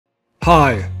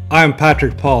Hi, I'm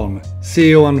Patric,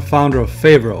 CEO and founder of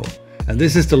Favro, and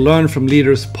this is the Learn from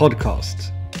Leaders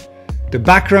podcast. The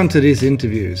background to these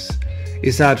interviews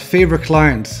is that Favro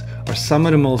clients are some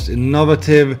of the most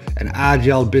innovative and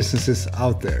agile businesses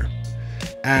out there.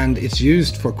 And it's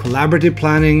used for collaborative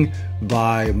planning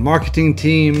by marketing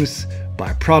teams,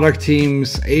 by product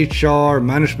teams, HR,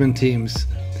 management teams.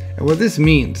 And what this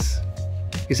means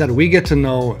is that we get to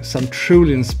know some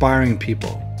truly inspiring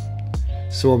people.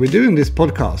 So what we do in this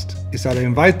podcast is that I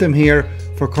invite them here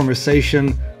for a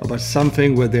conversation about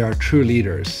something where they are true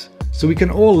leaders, so we can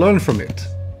all learn from it.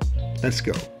 Let's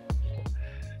go.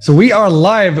 So we are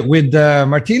live with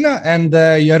Martina and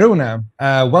Jarūnė.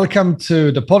 Welcome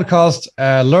to the podcast,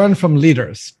 Learn from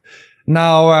Leaders.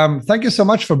 Now, thank you so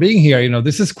much for being here. You know,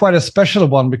 this is quite a special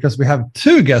one because we have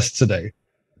two guests today.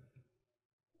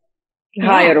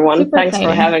 Hi, everyone. Thanks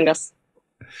for having us.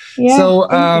 Yeah,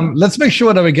 so let's make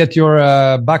sure that we get your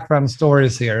background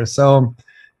stories here. So,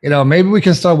 you know, maybe we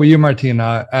can start with you,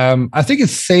 Martina. I think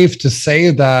it's safe to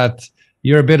say that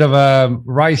you're a bit of a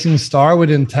rising star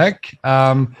within tech.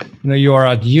 You know, you are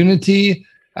at Unity,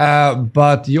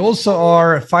 but you also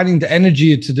are finding the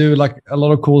energy to do like a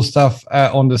lot of cool stuff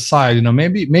on the side. You know,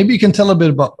 maybe you can tell a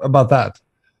bit about that.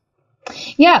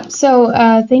 Yeah, so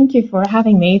thank you for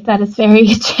having me. That is very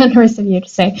generous of you to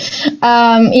say.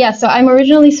 Yeah, so I'm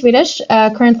originally Swedish,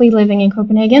 currently living in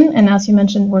Copenhagen, and as you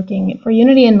mentioned, working for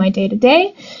Unity in my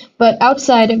day-to-day. But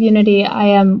outside of Unity, I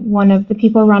am one of the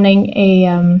people running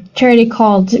a charity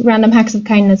called Random Acts of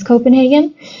Kindness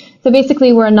Copenhagen. So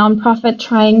basically, we're a nonprofit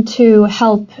trying to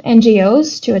help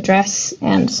NGOs to address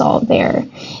and solve their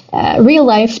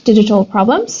real-life digital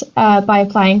problems by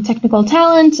applying technical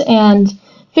talent and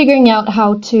figuring out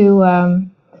how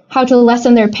to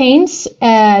lessen their pains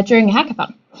during a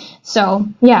hackathon. So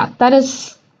yeah, that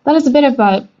is a bit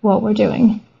about what we're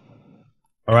doing.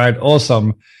 All right,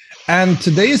 awesome. And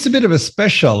today is a bit of a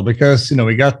special because, you know,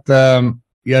 we got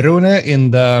Jarūnė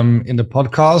in the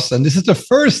podcast, and this is the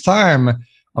first time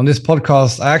on this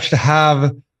podcast I actually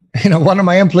have, you know, one of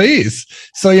my employees.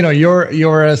 So, you know, you're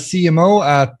a CMO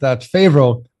at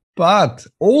Favro, but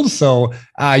also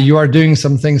you are doing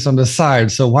some things on the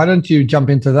side. So why don't you jump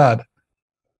into that?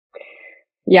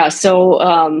 Yeah, so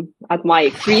at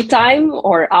my free time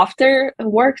or after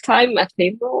work time at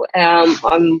Favro,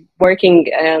 I'm working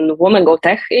in Women Go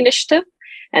Tech initiative.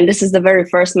 And this is the very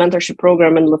first mentorship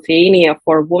program in Lithuania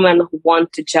for women who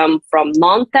want to jump from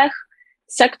non-tech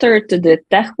sector to the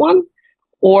tech one,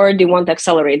 or they want to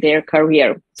accelerate their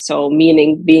career. So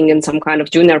meaning being in some kind of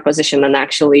junior position and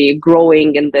actually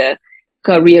growing in the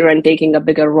career and taking a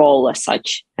bigger role as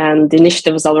such. And the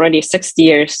initiative is already 6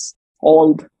 years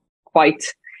old, quite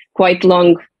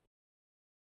long.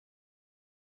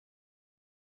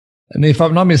 And if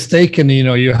I'm not mistaken, you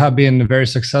know, you have been very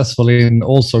successful in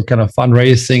also kind of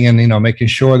fundraising and, you know, making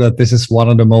sure that this is one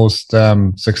of the most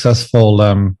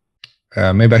successful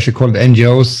maybe I should call it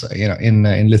NGOs, you know,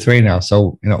 in Lithuania.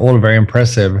 So, you know, all very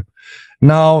impressive.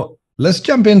 Now, let's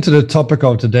jump into the topic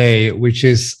of today, which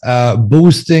is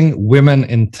boosting women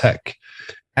in tech.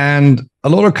 And a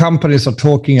lot of companies are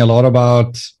talking a lot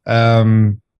about,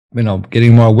 you know,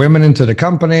 getting more women into the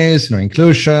companies, you know,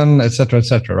 inclusion, et cetera,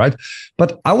 right?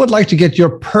 But I would like to get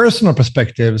your personal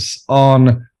perspectives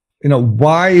on, you know,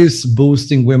 why is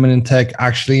boosting women in tech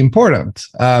actually important?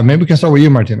 Maybe we can start with you,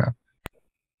 Martina.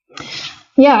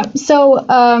 Yeah, so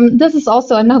this is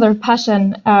also another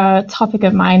passion topic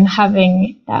of mine,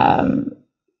 having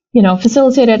you know,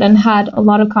 facilitated and had a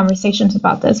lot of conversations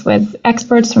about this with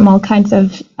experts from all kinds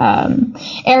of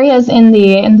areas in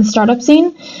the startup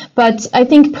scene. But I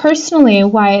think personally,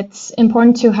 why it's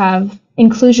important to have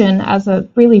inclusion as a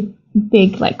really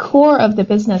big like core of the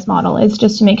business model is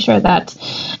just to make sure that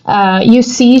you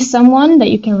see someone that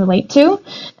you can relate to.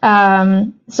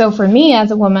 So for me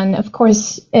as a woman, of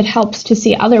course, it helps to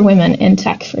see other women in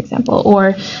tech, for example,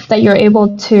 or that you're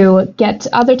able to get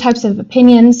other types of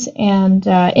opinions and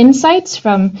insights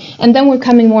from, and then we're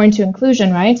coming more into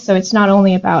inclusion, right? So it's not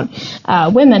only about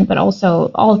women, but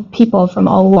also all people from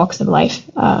all walks of life,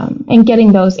 and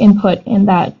getting those input in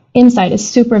that insight is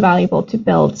super valuable to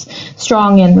build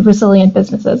strong and resilient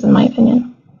businesses, in my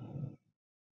opinion.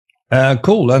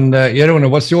 Cool. And Jarūnė,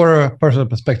 what's your personal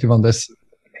perspective on this?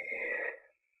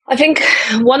 I think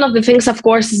one of the things, of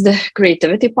course, is the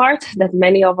creativity part that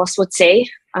many of us would say,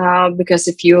 because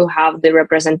if you have the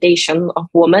representation of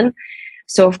women,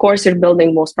 so of course you're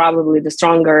building most probably the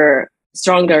stronger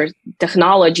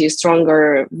technology,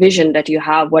 stronger vision that you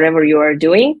have, whatever you are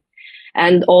doing.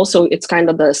 And also it's kind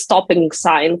of the stopping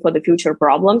sign for the future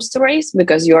problems to raise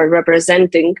because you are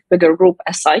representing bigger group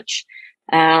as such.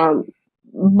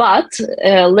 but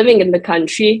living in the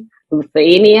country,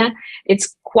 Lithuania,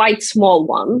 it's quite small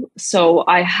one. So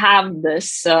I have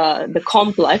this, the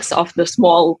complex of the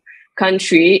small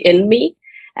country in me.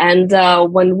 And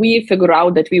when we figure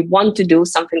out that we want to do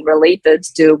something related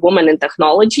to women in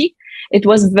technology, it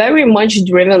was very much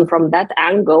driven from that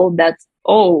angle that,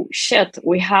 oh shit,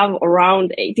 we have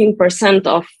around 18%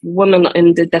 of women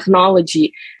in the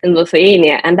technology in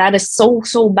Lithuania. And that is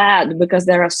so bad, because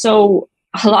there are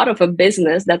a lot of a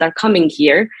business that are coming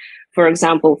here. For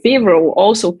example, Favro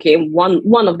also came,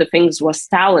 one of the things was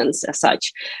talents as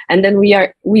such. And then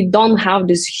we don't have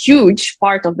this huge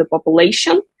part of the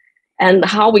population, and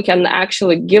how we can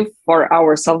actually give for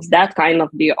ourselves that kind of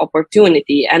the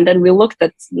opportunity. And then we looked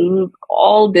at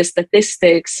all the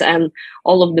statistics and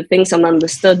all of the things and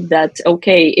understood that,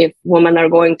 okay, if women are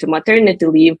going to maternity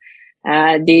leave,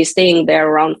 they're staying there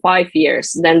around 5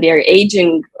 years, then they're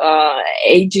aging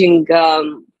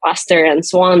faster and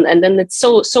so on. And then it's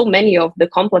so many of the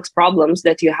complex problems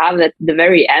that you have at the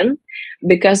very end,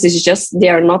 because it's just, they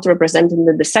are not represented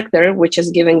in the sector, which is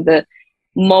giving the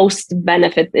most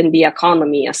benefit in the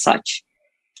economy as such.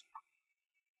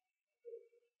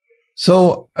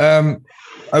 So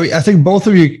I think both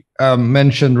of you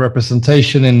mentioned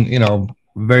representation in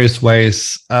various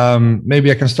ways. Maybe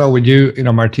I can start with you,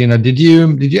 Martina. Did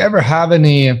you ever have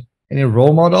any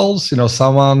role models?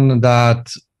 Someone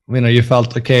that you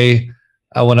felt, okay,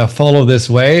 I want to follow this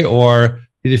way, or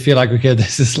did you feel like, okay,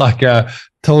 this is like a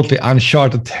totally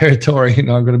uncharted territory? I'm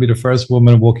going to be the first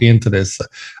woman walking into this.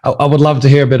 I would love to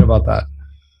hear a bit about that.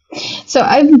 So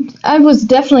I was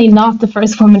definitely not the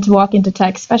first woman to walk into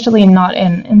tech, especially not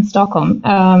in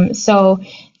Stockholm. So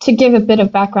to give a bit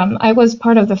of background, I was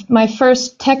part of my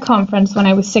first tech conference when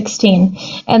I was 16,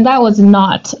 and that was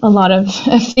not a lot of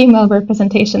female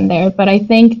representation there. But I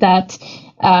think that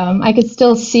I could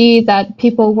still see that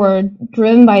people were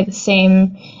driven by the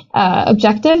same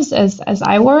objectives as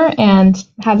I were, and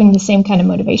having the same kind of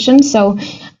motivation. So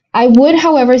I would,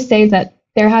 however, say that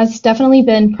there has definitely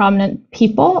been prominent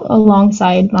people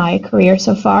alongside my career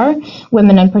so far,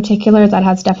 women in particular, that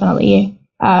has definitely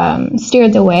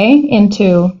steered the way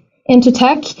into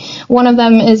tech. One of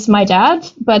them is my dad,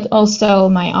 but also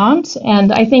my aunt.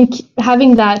 And I think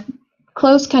having that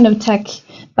close kind of tech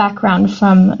background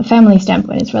from a family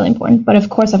standpoint is really important. But of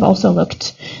course, I've also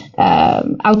looked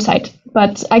outside.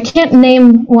 But I can't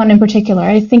name one in particular.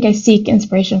 I think I seek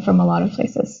inspiration from a lot of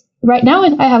places. Right now,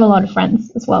 I have a lot of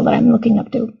friends as well that I'm looking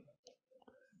up to.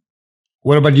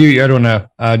 What about you, Jarūnė?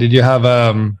 Did you have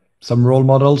some role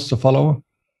models to follow?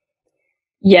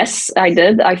 Yes, I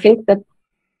did. I think that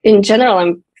in general,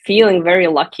 I'm feeling very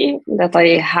lucky that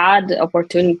I had the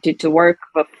opportunity to work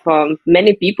with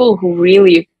many people who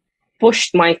really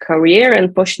pushed my career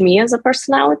and pushed me as a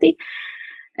personality.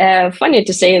 Funny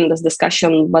to say in this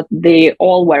discussion, but they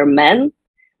all were men,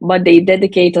 but they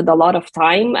dedicated a lot of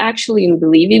time actually in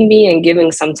believing me and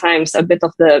giving sometimes a bit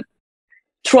of the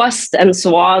trust and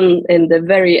so on in the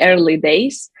very early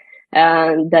days.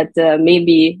 And that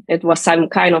maybe it was some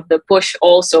kind of the push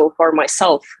also for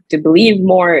myself to believe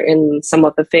more in some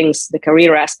of the things, the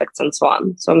career aspects and so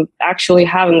on. So I'm actually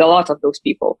having a lot of those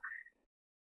people.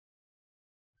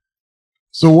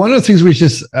 So one of the things we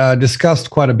just discussed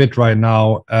quite a bit right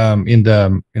now in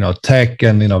the tech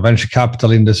and venture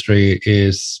capital industry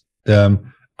is the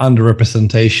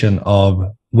underrepresentation of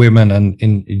women and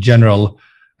in general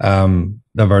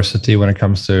diversity when it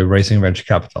comes to raising venture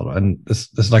capital. And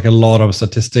there's like a lot of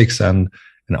statistics and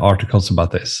articles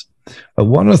about this. But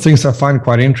one of the things I find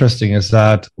quite interesting is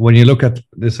that when you look at,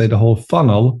 let's say, the whole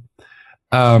funnel,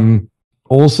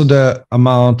 also the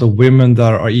amount of women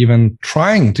that are even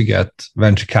trying to get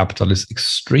venture capital is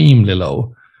extremely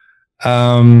low.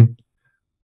 I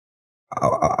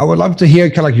would love to hear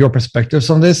kind of like your perspectives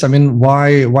on this. I mean,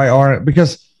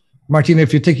 because Martina,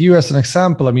 if you take you as an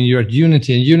example, I mean, you're at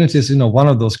Unity, and Unity is, one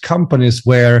of those companies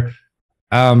where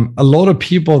a lot of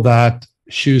people that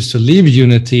choose to leave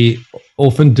Unity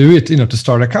often do it, to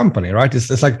start a company, right?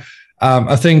 It's like,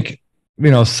 I think,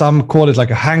 some call it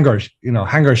like a hangar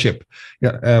ship.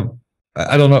 Yeah,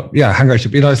 I don't know. Yeah, hangar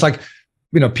ship. It's like,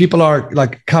 people are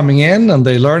like coming in and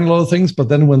they learn a lot of things, but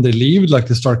then when they leave, like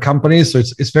they start companies. So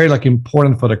it's very like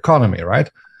important for the economy, right?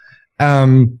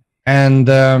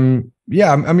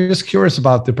 Yeah, I'm just curious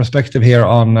about the perspective here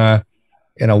on,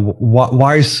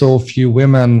 why so few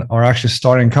women are actually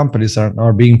starting companies and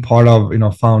are being part of,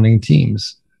 founding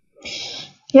teams.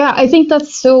 Yeah, I think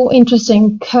that's so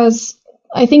interesting because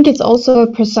I think it's also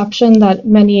a perception that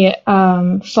many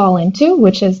fall into,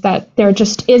 which is that there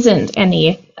just isn't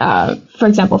any, for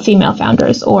example, female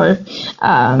founders or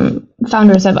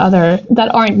founders of other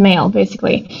that aren't male,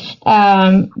 basically.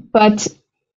 But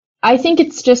I think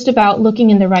it's just about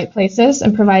looking in the right places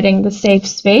and providing the safe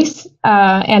space.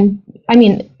 And I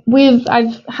mean,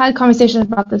 I've had conversations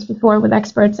about this before with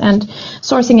experts and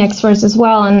sourcing experts as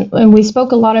well, and we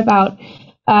spoke a lot about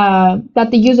that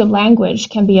the use of language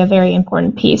can be a very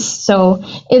important piece. So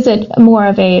is it more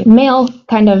of a male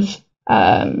kind of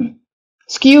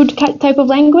skewed type of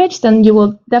language, then you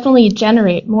will definitely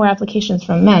generate more applications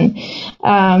from men.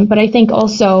 But I think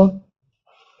also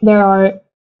there are,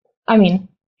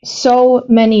 so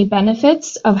many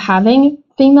benefits of having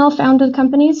female-founded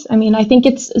companies. I think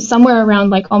it's somewhere around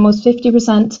like almost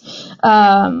 50%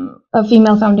 of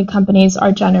female-founded companies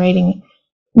are generating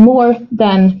more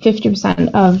than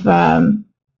 50% of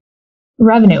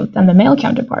revenue than the male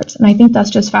counterparts. And I think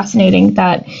that's just fascinating.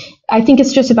 That I think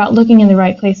it's just about looking in the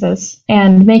right places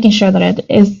and making sure that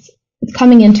it's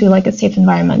coming into like a safe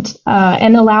environment,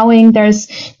 and allowing there's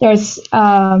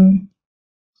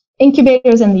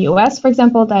incubators in the US, for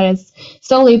example, that is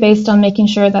solely based on making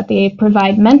sure that they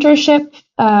provide mentorship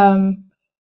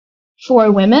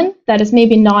for women that is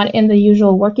maybe not in the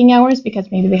usual working hours because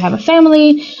maybe they have a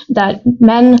family that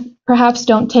men perhaps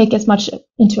don't take as much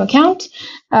into account.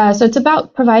 So it's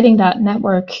about providing that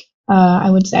network, I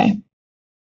would say.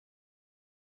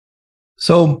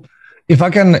 So if I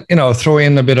can, throw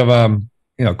in a bit of a,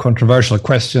 controversial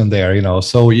question there,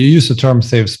 so you use the term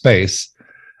safe space.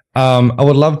 I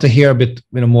would love to hear a bit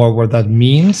more what that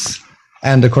means.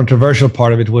 And the controversial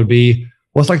part of it would be,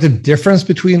 what's like the difference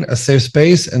between a safe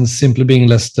space and simply being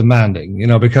less demanding?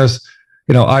 Because,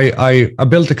 I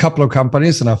built a couple of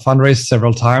companies and I fundraised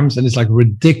several times, and it's like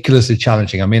ridiculously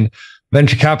challenging.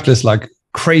 Venture capital is like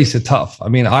crazy tough.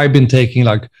 I've been taking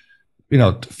like,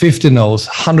 50 no's,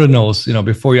 100 no's,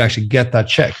 before you actually get that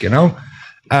check,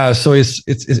 So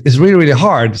it's really, really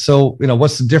hard. So,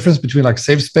 what's the difference between like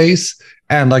safe space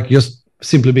and like just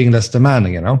simply being less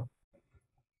demanding,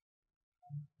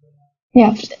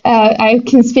 Yeah, I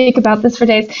can speak about this for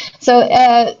days. So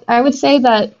I would say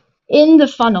that in the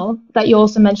funnel that you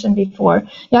also mentioned before,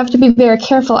 you have to be very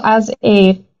careful as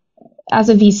a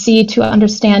VC to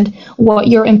understand what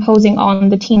you're imposing on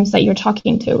the teams that you're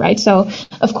talking to, right? So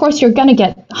of course you're going to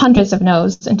get hundreds of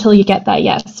no's until you get that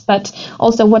yes, but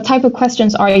also what type of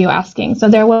questions are you asking? So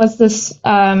there was this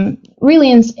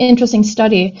really interesting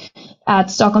study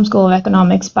at Stockholm School of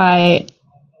Economics by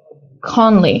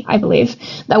Conley, I believe,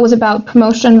 that was about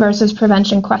promotion versus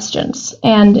prevention questions.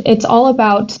 And it's all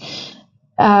about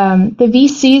the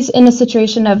VCs in a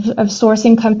situation of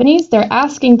sourcing companies. They're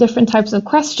asking different types of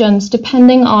questions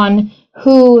depending on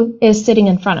who is sitting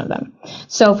in front of them.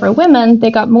 So for women,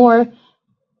 they got more,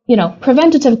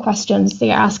 preventative questions. They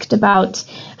asked about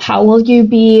how will you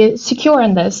be secure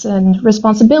in this, and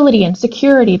responsibility and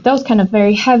security, those kind of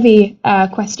very heavy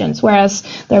questions. Whereas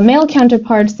their male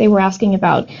counterparts, they were asking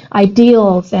about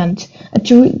ideals and,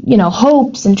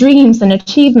 hopes and dreams and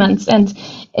achievements. And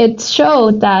it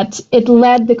showed that it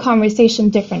led the conversation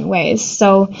different ways.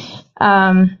 So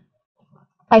I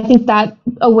think that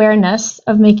awareness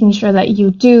of making sure that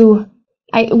you do,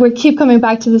 we keep coming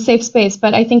back to the safe space,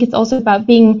 but I think it's also about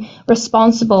being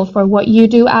responsible for what you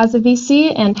do as a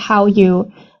VC and how you,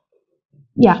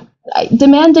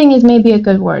 demanding is maybe a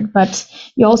good word, but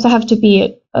you also have to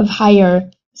be of higher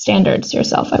standards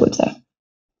yourself, I would say.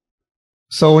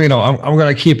 So, I'm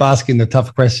going to keep asking the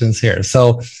tough questions here.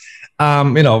 So,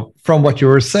 from what you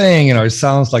were saying, it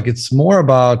sounds like it's more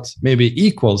about maybe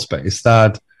equal space,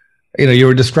 that you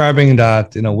were describing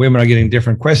that, women are getting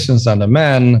different questions than the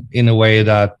men in a way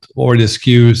that already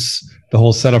skews the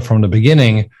whole setup from the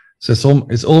beginning. So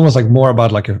it's almost like more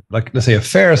about like let's say a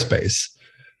fair space.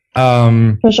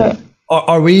 For sure.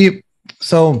 Are we,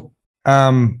 so,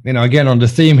 again, on the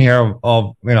theme here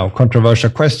of controversial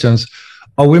questions,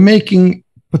 are we making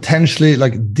potentially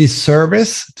like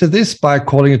disservice to this by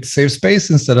calling it safe space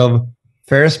instead of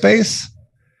fair space?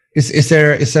 Is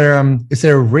there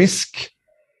a risk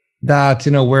that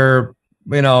we're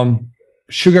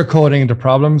sugarcoating the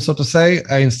problem, so to say,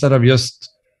 instead of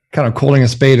just kind of calling a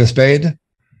spade a spade?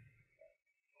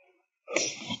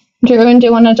 Jarūnė, do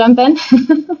you want to jump in?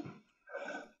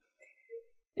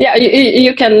 Yeah,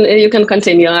 you can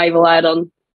continue. I will add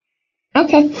on.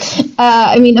 Okay.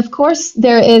 Of course,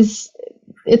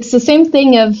 it's the same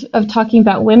thing of talking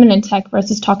about women in tech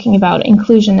versus talking about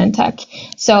inclusion in tech.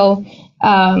 So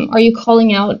are you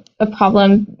calling out a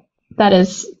problem that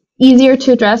is easier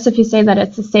to address if you say that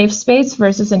it's a safe space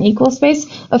versus an equal space.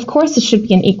 Of course, it should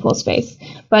be an equal space,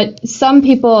 but some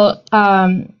people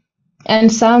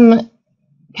and some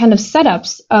kind of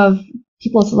setups of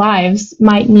people's lives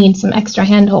might need some extra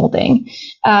hand-holding.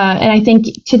 And I think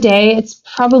today it's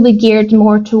probably geared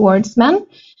more towards men,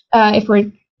 if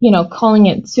we're, calling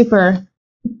it super,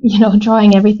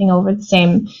 drawing everything over the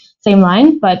same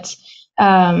line. But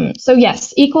so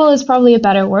yes, equal is probably a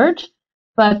better word,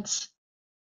 but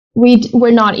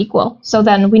we're not equal. So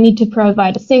then we need to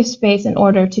provide a safe space in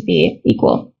order to be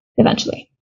equal eventually.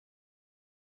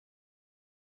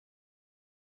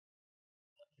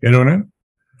 Jarūnė?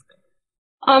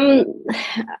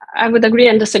 I would agree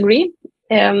and disagree.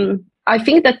 I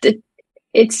think that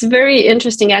it's very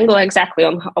interesting angle exactly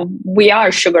on how we are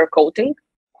sugarcoating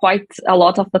quite a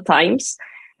lot of the times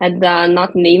and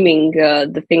not naming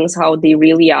the things how they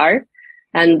really are.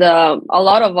 And a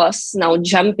lot of us now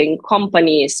jumping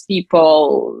companies,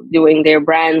 people doing their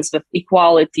brands with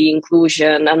equality,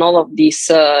 inclusion, and all of these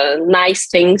nice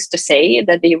things to say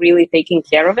that they're really taking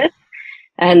care of it.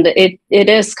 And it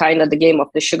is kind of the game of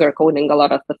the sugarcoating a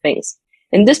lot of the things.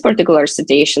 In this particular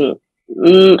situation,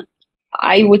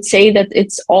 I would say that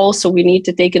it's also, we need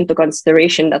to take into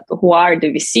consideration that who are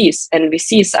the VCs, and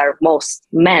VCs are most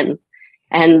men.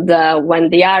 And when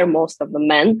they are most of the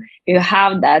men, you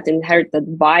have that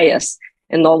inherited bias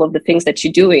in all of the things that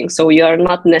you're doing. So you are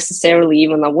not necessarily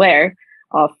even aware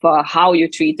of how you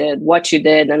treated, what you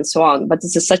did, and so on. But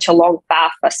it's such a long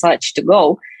path as such to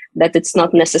go that it's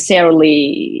not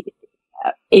necessarily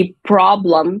a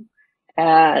problem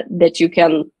that you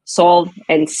can solve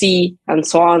and see and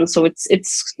so on. So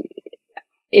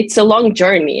it's a long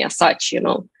journey as such,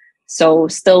 So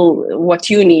still what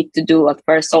you need to do at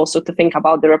first also to think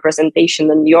about the representation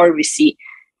in your VC,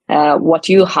 what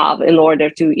you have in order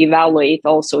to evaluate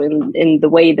also in the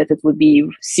way that it would be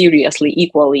seriously,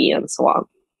 equally, and so on.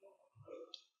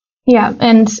 Yeah,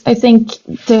 and I think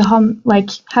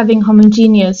having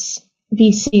homogeneous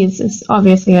VCs is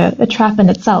obviously a trap in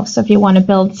itself. So if you want to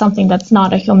build something that's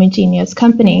not a homogeneous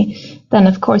company, then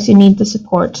of course you need the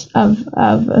support of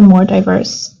a more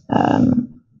diverse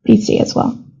VC as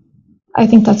well. I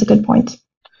think that's a good point.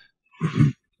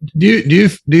 Do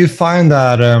you find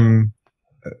that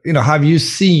have you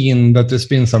seen that there's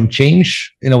been some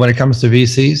change when it comes to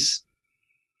VCs?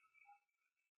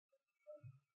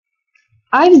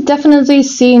 I've definitely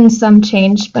seen some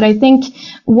change, but I think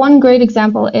one great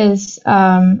example is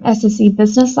SSE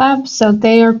Business Lab. So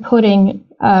they are putting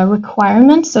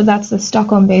requirements. So that's the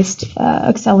Stockholm-based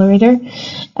accelerator.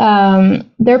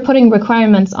 They're putting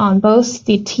requirements on both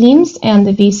the teams and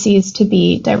the VCs to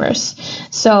be diverse.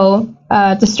 So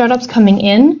the startups coming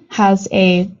in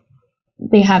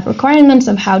they have requirements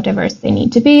of how diverse they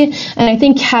need to be, and I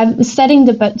think setting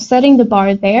the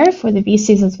bar there for the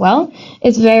VCs as well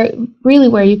is really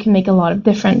where you can make a lot of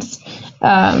difference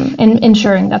in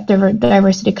ensuring that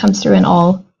diversity comes through in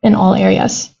all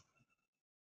areas.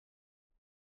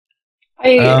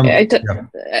 I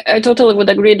totally would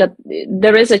agree that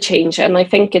there is a change, and I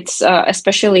think it's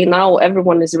especially now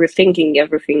everyone is rethinking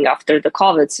everything after the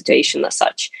COVID situation as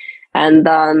such, and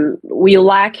we're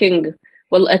lacking.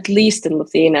 Well, at least in the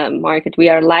Lithuania market, we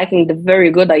are lacking the very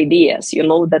good ideas,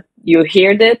 that you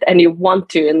heard it and you want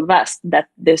to invest, that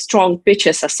the strong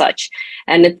pitches as such.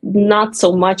 And it not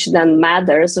so much then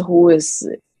matters who is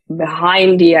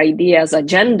behind the idea as a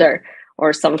gender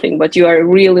or something, but you are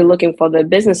really looking for the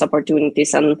business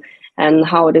opportunities and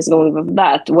how it is going with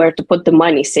that, where to put the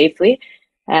money safely.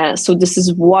 So this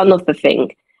is one of the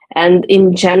things. And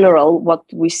in general, what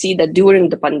we see that during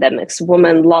the pandemics,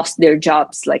 women lost their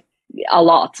jobs a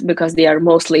lot because they are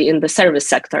mostly in the service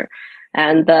sector,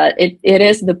 and it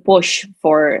is the push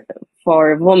for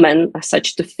women as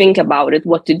such to think about it,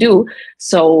 what to do.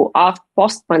 So after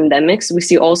post-pandemics, we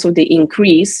see also the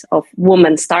increase of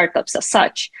women startups as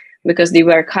such, because they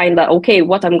were kind of, okay,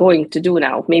 what I'm going to do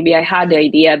now? Maybe I had the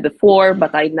idea before,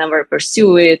 but I never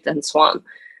pursue it, and so on.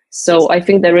 So I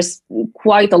think there is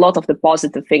quite a lot of the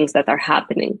positive things that are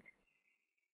happening.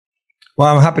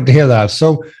 Well, I'm happy to hear that.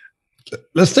 So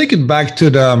let's take it back to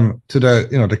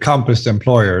the companies, the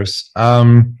employers.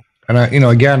 And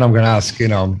again, I'm going to ask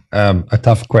a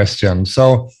tough question.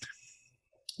 So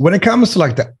when it comes to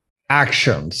the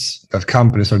actions that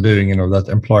companies are doing, that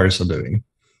employers are doing,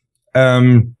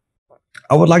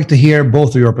 I would like to hear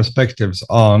both of your perspectives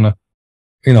on,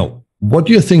 what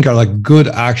do you think are good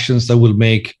actions that will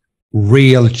make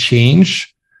real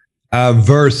change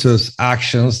versus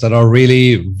actions that are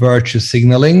really virtue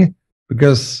signaling?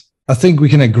 Because I think we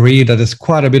can agree that there's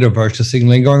quite a bit of virtue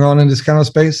signaling going on in this kind of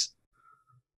space.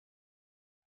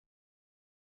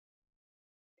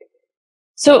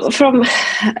 So from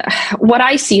what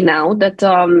I see now, that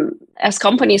as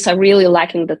companies are really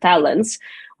lacking the talents,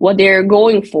 what they're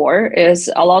going for is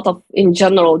a lot of, in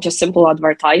general, just simple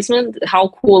advertisement. How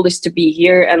cool is to be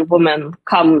here, and women,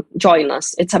 come join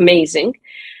us. It's amazing.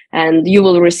 And you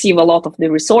will receive a lot of the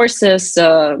resources,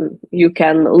 you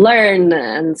can learn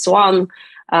and so on.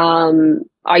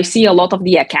 I see a lot of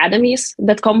the academies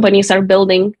that companies are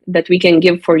building that we can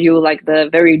give for you, like the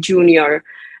very junior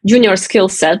skill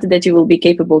set that you will be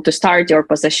capable to start your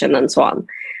position and so on.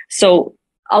 So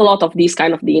a lot of these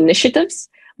kind of the initiatives,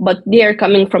 but they are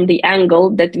coming from the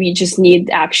angle that we just need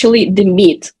actually the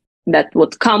meat that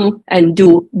would come and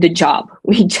do the job.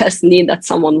 We just need that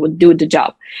someone would do the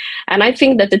job. And I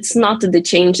think that it's not the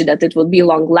change that it will be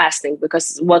long lasting,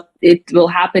 because what it will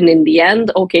happen in the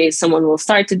end, okay, someone will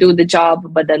start to do the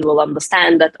job, but then will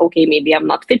understand that, okay, maybe I'm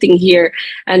not fitting here,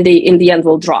 and they in the end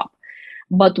will drop.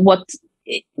 But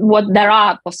what there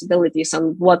are possibilities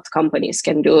on what companies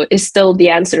can do is still the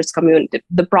answers community.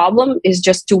 The problem is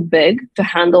just too big to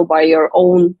handle by your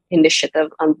own initiative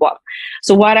and what.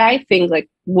 So what I think, like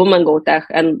Women Go Tech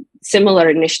and similar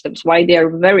initiatives, why they are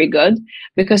very good,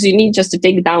 because you need just to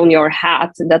take down your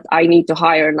hat that I need to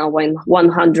hire now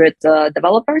 100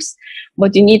 developers,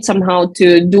 but you need somehow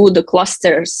to do the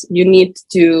clusters. You need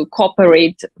to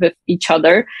cooperate with each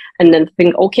other and then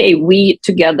think, okay, we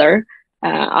together,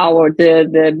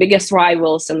 the biggest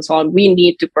rivals and so on, we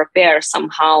need to prepare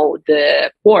somehow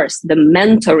the course, the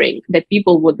mentoring, that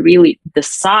people would really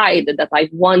decide that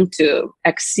I want to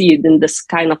exceed in this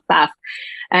kind of path.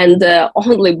 And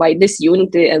only by this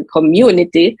unity and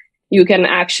community, you can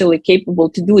actually capable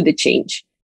to do the change.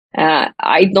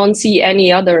 I don't see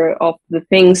any other of the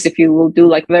things, if you will do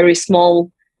like very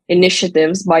small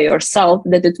initiatives by yourself,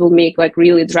 that it will make like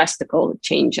really drastic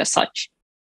change as such.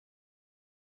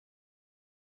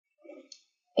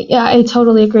 Yeah, I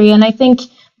totally agree. And I think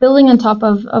building on top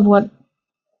of what,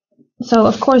 so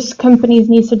of course companies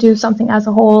need to do something as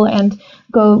a whole and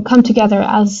come together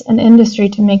as an industry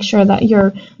to make sure that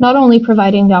you're not only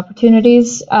providing the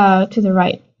opportunities in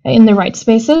the right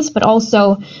spaces, but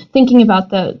also thinking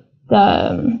about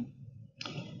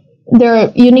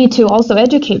you need to also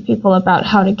educate people about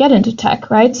how to get into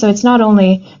tech, right? So it's not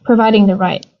only providing the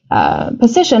right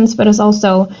positions, but it's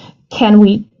also, can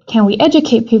we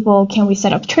educate people? Can we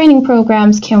set up training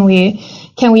programs? Can we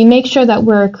make sure that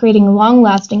we're creating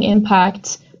long-lasting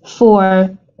impact for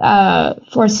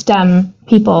STEM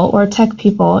people or tech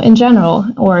people in general?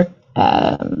 Or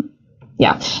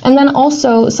and then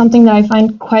also something that I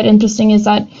find quite interesting is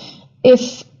that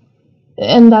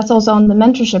and that's also on the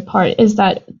mentorship part, is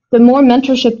that the more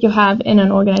mentorship you have in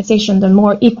an organization, the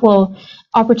more equal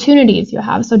opportunities you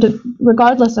have. So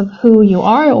regardless of who you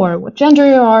are or what gender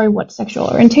you are, what sexual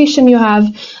orientation you have,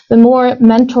 the more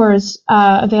mentors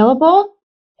available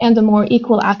and the more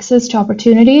equal access to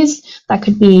opportunities, that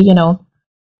could be,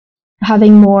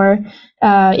 having more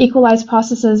equalized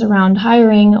processes around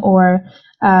hiring or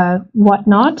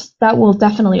whatnot, that will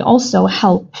definitely also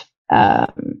help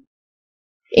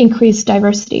increase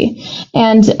diversity.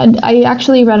 And I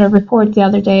actually read a report the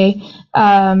other day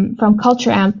from Culture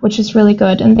Amp, which is really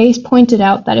good. And they pointed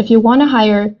out that if you want to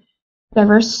hire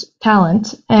diverse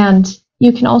talent, and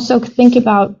you can also think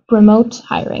about remote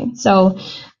hiring. So,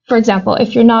 for example,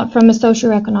 if you're not from a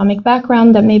socioeconomic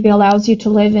background that maybe allows you to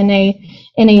live in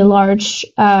a large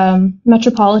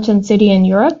metropolitan city in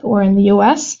Europe or in the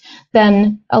US,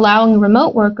 then allowing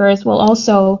remote workers will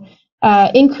also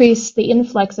increase the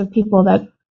influx of people of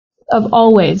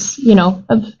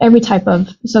every type of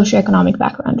socioeconomic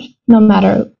background, no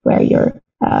matter where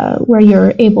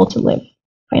you're able to live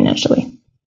financially.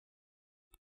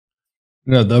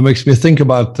 That makes me think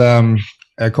about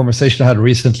a conversation I had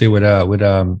recently with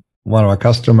one of our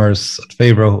customers at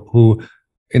Favro, who,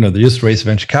 they just raised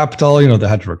venture capital. They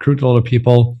had to recruit a lot of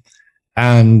people,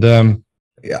 and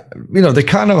they're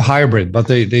kind of hybrid, but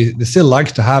they still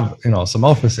like to have some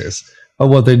offices. But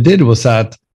what they did was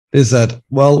that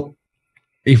well,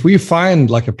 if we find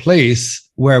like a place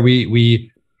where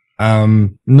we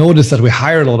notice that we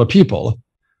hired a lot of people,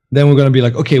 then we're going to be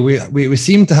like, okay, we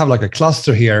seem to have like a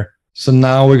cluster here. So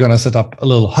now we're going to set up a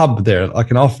little hub there,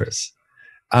 like an office,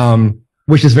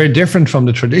 which is very different from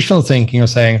the traditional thinking of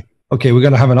saying, okay, we're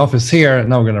going to have an office here.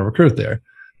 Now we're going to recruit there.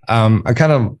 I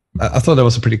thought that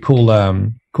was a pretty cool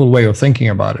way of thinking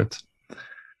about it.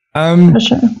 For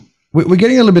sure. We're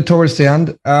getting a little bit towards the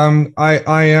end.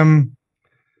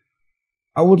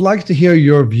 I would like to hear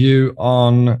your view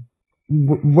on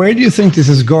where do you think this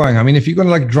is going? I mean, if you're going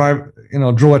to like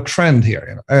draw a trend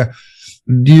here,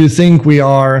 do you think we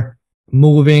are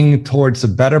moving towards a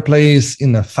better place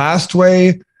in a fast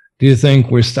way? Do you think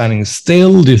we're standing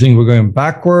still? Do you think we're going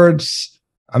backwards?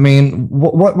 I mean,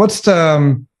 what's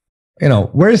the,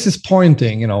 where is this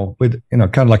pointing, with,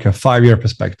 kind of like a 5-year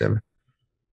perspective?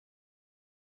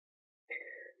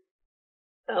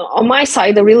 On my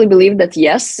side, I really believe that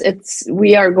yes,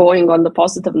 we are going on the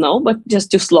positive note, but just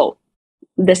too slow.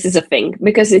 This is a thing,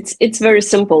 because it's very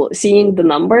simple seeing the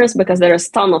numbers, because there is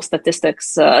a ton of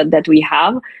statistics that we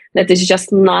have that is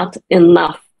just not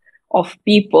enough of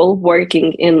people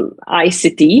working in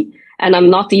ICT. And I'm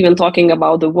not even talking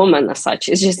about the woman as such.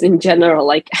 It's just in general,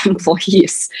 like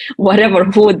employees, whatever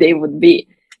who they would be.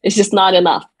 It's just not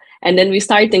enough. And then we're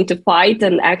starting to fight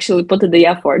and actually put the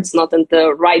efforts not in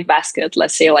the right basket,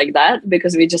 let's say like that,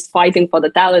 because we're just fighting for the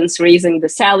talents, raising the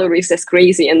salaries as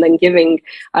crazy, and then giving,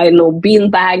 bean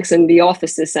bags in the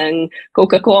offices and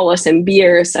Coca-Colas and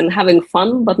beers and having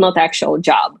fun, but not actual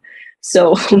job.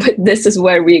 So this is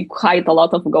where we quite a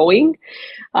lot of going.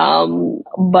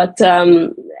 But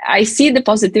I see the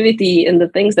positivity in the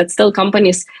things that still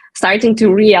companies starting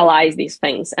to realize these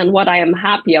things. And what I am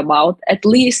happy about, at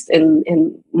least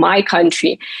in my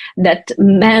country, that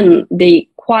men, they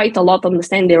quite a lot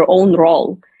understand their own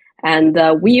role. And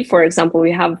we, for example,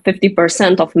 we have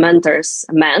 50% of mentors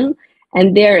men,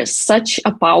 and they're such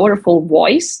a powerful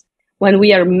voice. When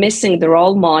we are missing the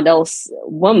role models,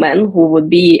 women who would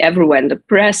be everywhere in the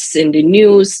press, in the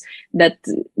news, that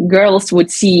girls would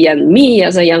see, and me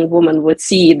as a young woman would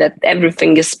see that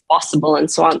everything is possible and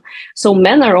so on. So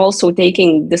men are also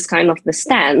taking this kind of the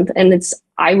stand, and it's,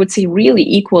 I would say, really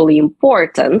equally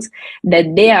important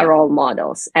that they are role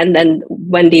models. And then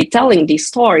when they're telling these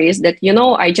stories that,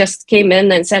 I just came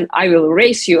in and said, I will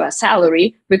raise you a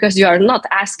salary because you are not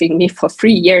asking me for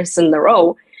 3 years in a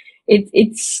row.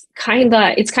 It's kind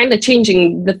of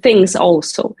changing the things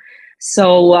also.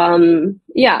 So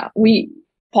we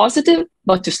positive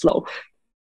but too slow.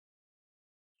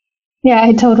 Yeah,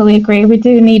 I totally agree. We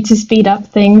do need to speed up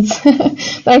things,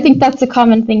 but I think that's a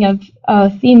common thing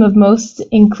of theme of most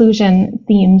inclusion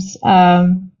themes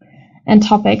and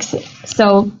topics.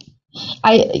 So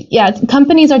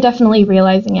companies are definitely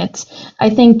realizing it. I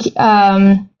think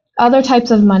other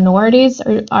types of minorities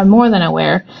are more than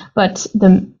aware, but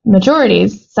the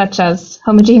majorities, such as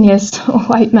homogeneous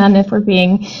white men, if we're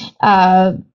being,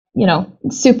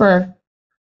 super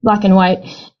black and white,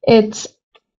 it's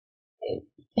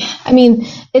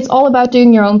all about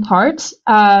doing your own part.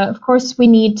 Of course, we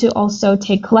need to also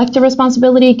take collective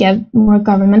responsibility, get more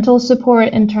governmental support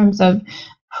in terms of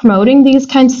promoting these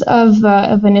kinds of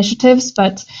initiatives.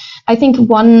 But I think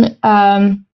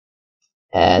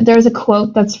there's a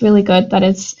quote that's really good that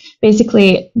is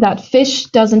basically that fish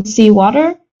doesn't see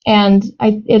water, and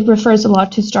it refers a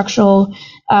lot to structural,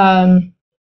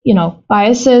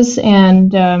 biases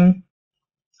and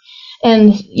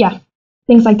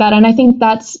things like that. And I think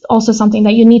that's also something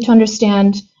that you need to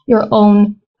understand your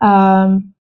own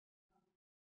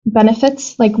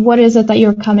benefits. Like, what is it that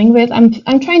you're coming with?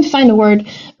 I'm trying to find a word,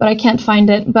 but I can't find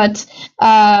it. But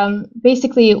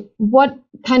basically, what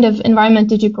kind of environment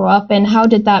did you grow up in? How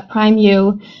did that prime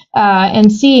you?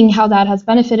 And seeing how that has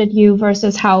benefited you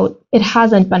versus how it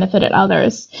hasn't benefited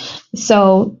others.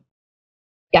 So,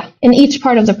 in each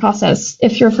part of the process,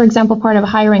 if you're, for example, part of a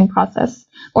hiring process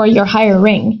or you're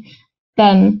hiring,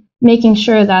 then making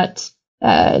sure that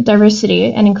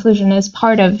diversity and inclusion is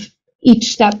part of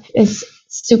each step is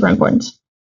super important.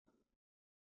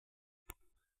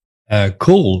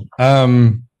 Cool.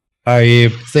 I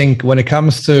think when it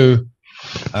comes to,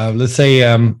 let's say,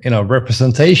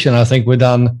 representation, I think we've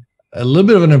done a little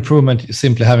bit of an improvement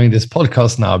simply having this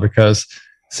podcast now, because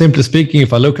simply speaking,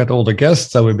 if I look at all the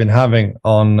guests that we've been having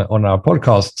on our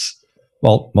podcasts,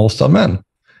 well, most are men.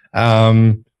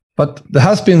 But there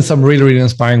has been some really, really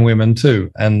inspiring women too.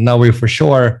 And now we for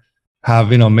sure have,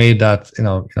 made that,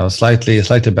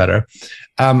 slightly better.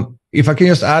 If I can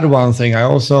just add one thing, I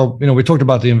also, we talked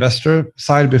about the investor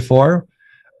side before.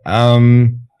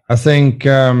 I think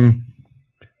a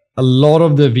lot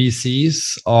of the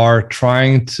VCs are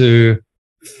trying to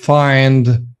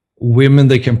find women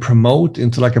they can promote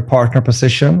into like a partner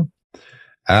position.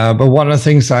 But one of the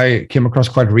things I came across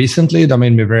quite recently that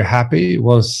made me very happy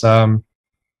was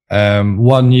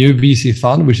one new VC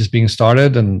fund, which is being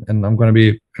started, and I'm going to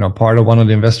be part of one of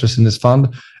the investors in this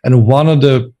fund. And one of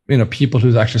the people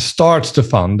who actually starts the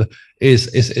fund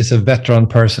is a veteran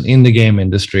person in the game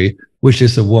industry, which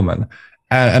is a woman.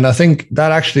 And I think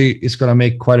that actually is going to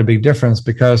make quite a big difference,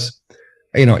 because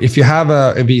if you have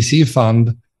a VC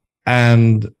fund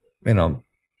and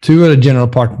two of the general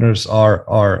partners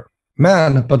are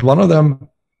men, but one of them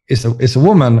is a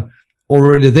woman,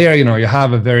 already there you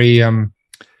have a very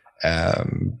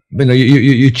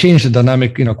you change the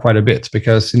dynamic, quite a bit,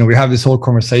 because, we have this whole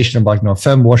conversation about,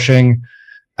 femme washing.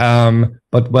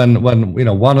 But when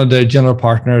one of the general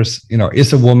partners,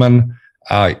 is a woman,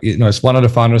 is one of the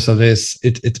founders of this,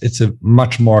 it's a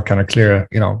much more kind of clear,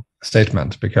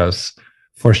 statement, because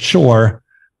for sure,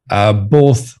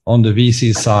 both on the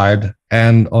VC side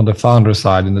and on the founder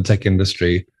side in the tech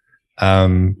industry,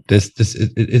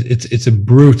 it's a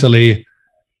brutally,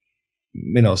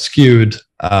 skewed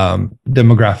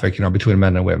demographic, between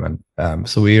men and women.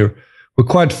 So we're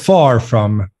quite far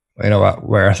from,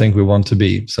 where I think we want to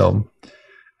be. So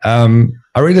I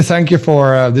really thank you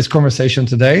for this conversation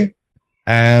today.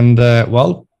 And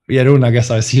Jarūnė, I guess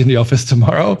I'll see you in the office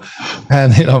tomorrow.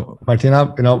 And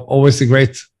Martina, always a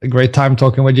great time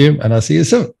talking with you. And I'll see you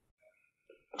soon.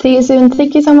 See you soon.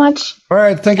 Thank you so much. All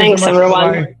right. Thanks, so much,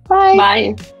 everyone. Bye.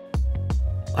 Bye.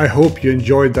 I hope you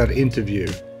enjoyed that interview.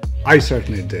 I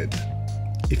certainly did.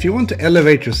 If you want to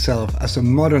elevate yourself as a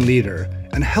modern leader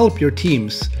and help your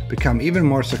teams become even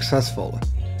more successful,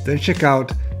 then check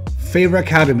out Favro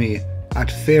Academy at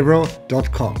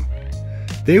favro.com.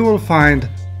 There you will find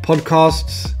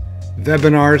podcasts,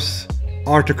 webinars,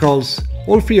 articles,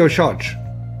 all free of charge.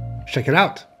 Check it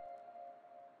out.